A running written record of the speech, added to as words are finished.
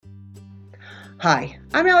Hi,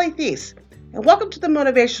 I'm Allie Thies, and welcome to the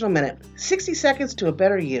Motivational Minute, 60 seconds to a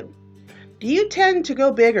better you. Do you tend to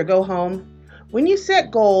go big or go home? When you set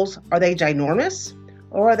goals, are they ginormous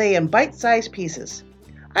or are they in bite-sized pieces?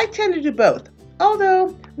 I tend to do both,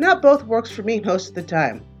 although not both works for me most of the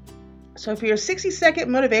time. So for your 60-second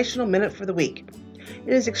motivational minute for the week,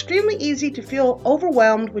 it is extremely easy to feel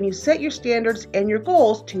overwhelmed when you set your standards and your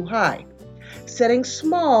goals too high. Setting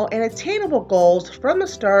small and attainable goals from the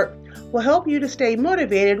start will help you to stay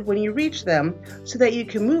motivated when you reach them so that you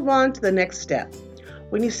can move on to the next step.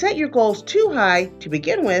 When you set your goals too high to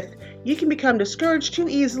begin with, you can become discouraged too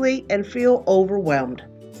easily and feel overwhelmed.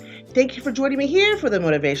 Thank you for joining me here for the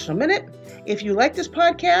Motivational Minute. If you like this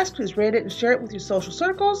podcast, please rate it and share it with your social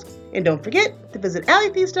circles. And don't forget to visit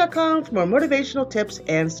AllieThies.com for more motivational tips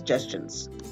and suggestions.